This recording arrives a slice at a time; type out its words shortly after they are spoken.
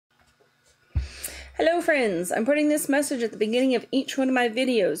Hello friends, I'm putting this message at the beginning of each one of my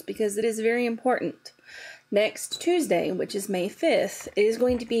videos because it is very important. Next Tuesday, which is May 5th, is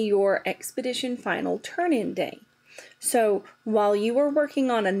going to be your Expedition Final Turn-In Day. So while you are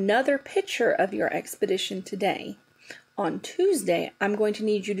working on another picture of your expedition today, on Tuesday I'm going to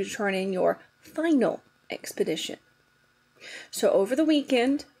need you to turn in your final expedition. So over the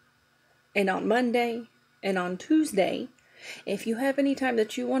weekend, and on Monday, and on Tuesday, if you have any time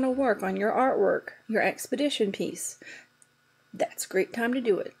that you want to work on your artwork, your expedition piece, that's a great time to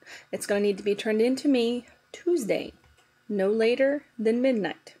do it. It's going to need to be turned in to me Tuesday, no later than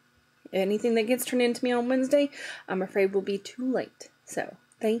midnight. Anything that gets turned in to me on Wednesday, I'm afraid will be too late. So,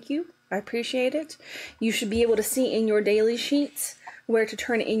 thank you. I appreciate it. You should be able to see in your daily sheets where to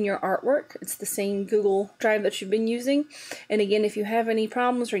turn in your artwork. It's the same Google Drive that you've been using. And again, if you have any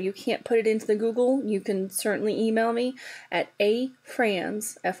problems or you can't put it into the Google, you can certainly email me at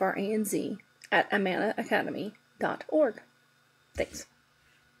afranz, F-R-A-N-Z, at amanaacademy.org. Thanks.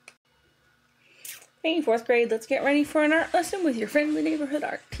 Hey, 4th grade, let's get ready for an art lesson with your friendly neighborhood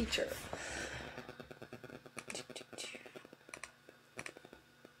art teacher.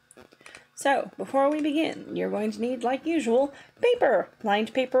 So, before we begin, you're going to need, like usual, paper.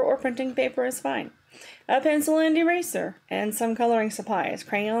 Lined paper or printing paper is fine. A pencil and eraser, and some coloring supplies,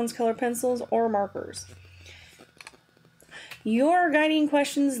 crayons, color pencils, or markers. Your guiding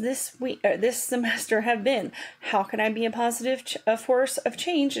questions this semester have been: how can I be a positive force of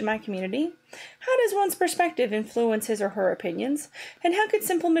change in my community? How does one's perspective influence his or her opinions? And how could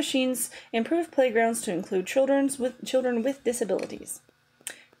simple machines improve playgrounds to include children with disabilities?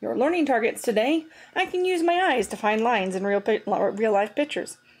 Your learning targets today: I can use my eyes to find lines in real life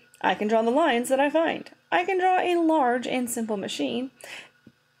pictures. I can draw the lines that I find. I can draw a large and simple machine.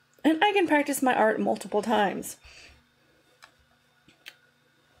 And I can practice my art multiple times.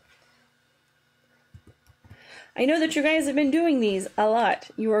 I know that you guys have been doing these a lot.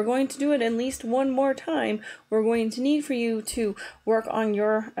 You are going to do it at least one more time. We're going to need for you to work on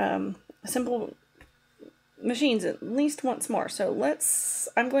your simple machines at least once more. So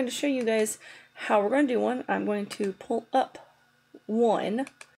I'm going to show you guys how we're going to do one. I'm going to pull up one.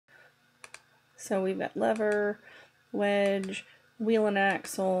 So we've got lever, wedge, wheel and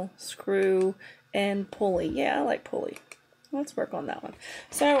axle, screw, and pulley. Yeah, I like pulley. Let's work on that one.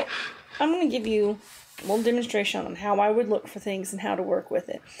 So I'm going to give you a little demonstration on how I would look for things and how to work with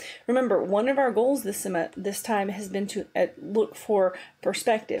it. Remember, one of our goals this time has been to look for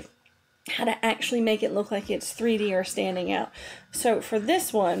perspective. How to actually make it look like it's 3D or standing out. So for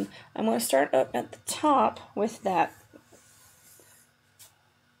this one, I'm going to start up at the top with that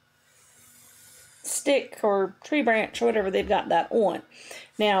stick or tree branch or whatever they've got that on.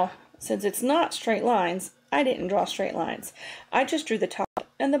 Now, since it's not straight lines, I didn't draw straight lines. I just drew the top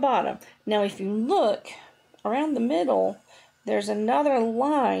and the bottom. Now if you look around the middle, there's another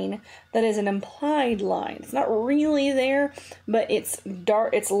line that is an implied line. It's not really there, but it's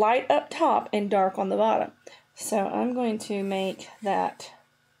dark. It's light up top and dark on the bottom. So I'm going to make that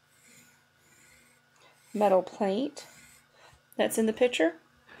metal plate that's in the picture.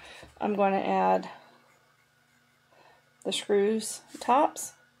 I'm going to add the screws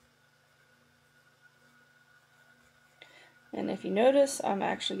tops. And if you notice, I'm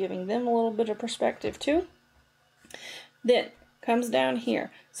actually giving them a little bit of perspective too. Then comes down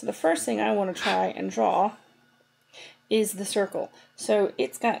here. So the first thing I want to try and draw is the circle. So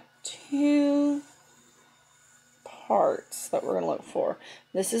it's got two parts that we're going to look for.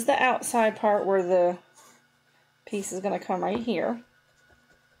 This is the outside part where the piece is going to come right here.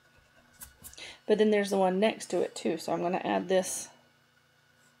 But then there's the one next to it too. So I'm going to add this.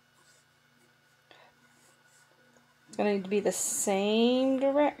 It's going to need to be the same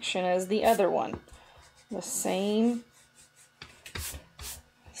direction as the other one. The same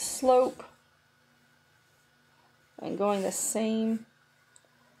slope and going the same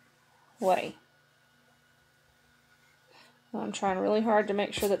way. I'm trying really hard to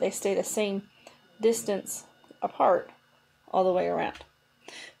make sure that they stay the same distance apart all the way around.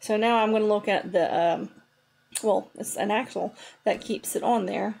 So now I'm going to look at the, well, it's an axle that keeps it on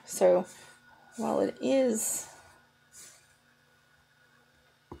there. So while it does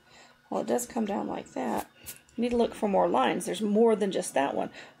come down like that, you need to look for more lines. There's more than just that one.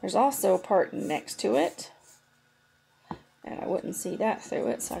 There's also a part next to it, and I wouldn't see that through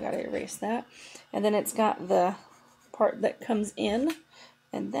it, so I got to erase that. And then it's got the part that comes in,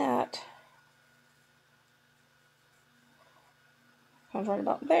 and that comes right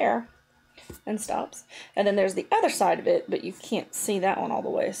about there and stops. And then there's the other side of it, but you can't see that one all the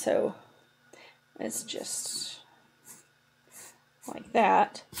way, so it's just like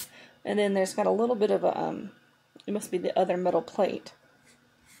that. And then there's got a little bit of a, it must be the other metal plate.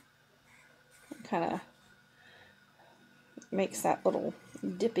 Kind of makes that little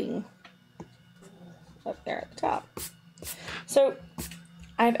dipping up there at the top. So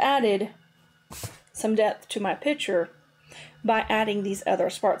I've added some depth to my picture by adding these other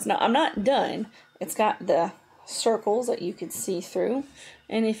spots. Now I'm not done. It's got the circles that you can see through,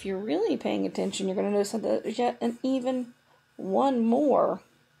 and if you're really paying attention, you're going to notice that there's yet an even one more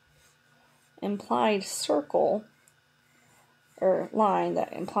implied circle or line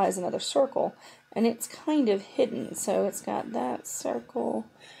that implies another circle, and it's kind of hidden. So it's got that circle.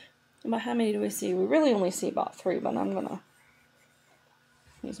 About how many do we see? We really only see about 3, but I'm going to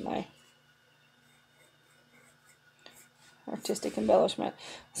use my artistic embellishment.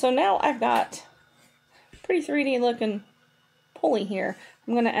 So now I've got pretty 3D looking pulley here.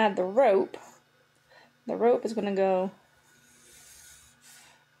 I'm going to add the rope. The rope is going to go,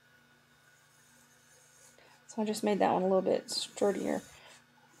 so I just made that one a little bit sturdier.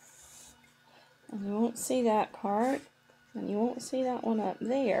 And you won't see that part, and you won't see that one up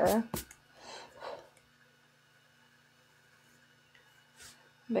there.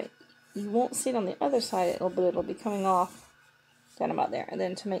 But you won't see it on the other side, but it'll be coming off down about there. And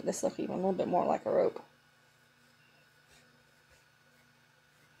then to make this look even a little bit more like a rope.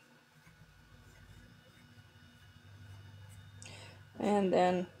 And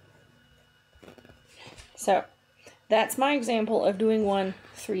then, so that's my example of doing one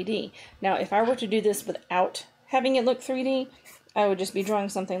 3D. Now, if I were to do this without having it look 3D, I would just be drawing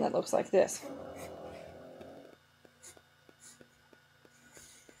something that looks like this.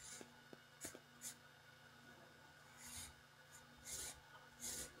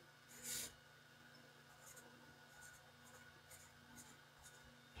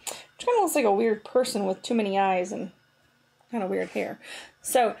 Which kind of looks like a weird person with too many eyes and kind of weird hair.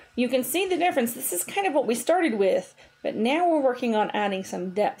 So you can see the difference. This is kind of what we started with, but now we're working on adding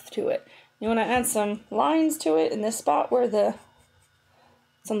some depth to it. You want to add some lines to it in this spot where it's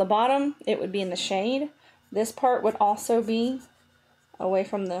on the bottom. It would be in the shade. This part would also be away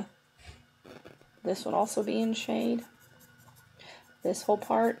from this would also be in shade. This whole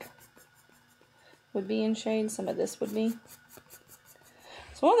part would be in shade. Some of this would be.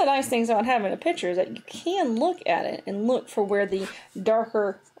 So one of the nice things about having a picture is that you can look at it and look for where the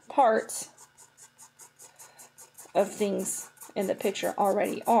darker parts of things in the picture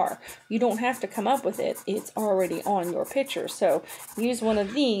already are. You don't have to come up with it. It's already on your picture. So use one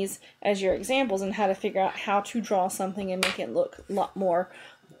of these as your examples on how to figure out how to draw something and make it look a lot more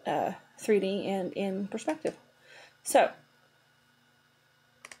 3D and in perspective. So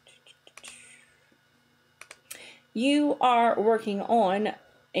you are working on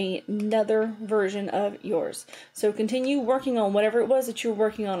another version of yours. So continue working on whatever it was that you were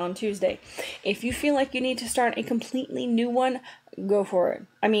working on Tuesday. If you feel like you need to start a completely new one, go for it.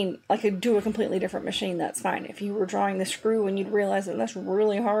 I mean, like do a completely different machine, that's fine. If you were drawing the screw and you'd realize that that's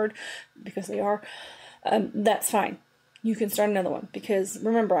really hard, because they are, that's fine. You can start another one, because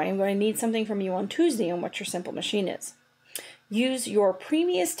remember, I am going to need something from you on Tuesday on what your simple machine is. Use your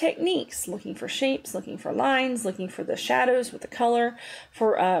previous techniques, looking for shapes, looking for lines, looking for the shadows with the color,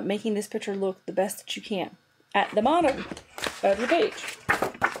 for making this picture look the best that you can. At the bottom of your page,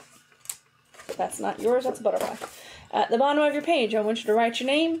 that's not yours, that's a butterfly. At the bottom of your page, I want you to write your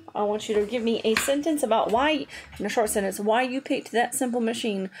name. I want you to give me a sentence about why, in a short sentence, why you picked that simple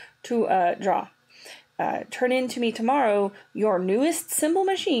machine to draw. Turn in to me tomorrow your newest simple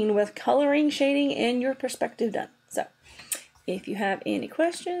machine with coloring, shading, and your perspective done. So, if you have any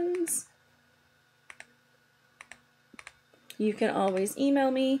questions, you can always email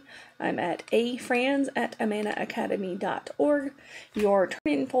me. I'm at afrans@amanaacademy.org. Your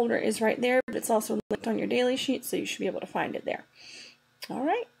turn-in folder is right there, but it's also linked on your daily sheet, so you should be able to find it there. All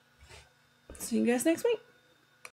right. See you guys next week.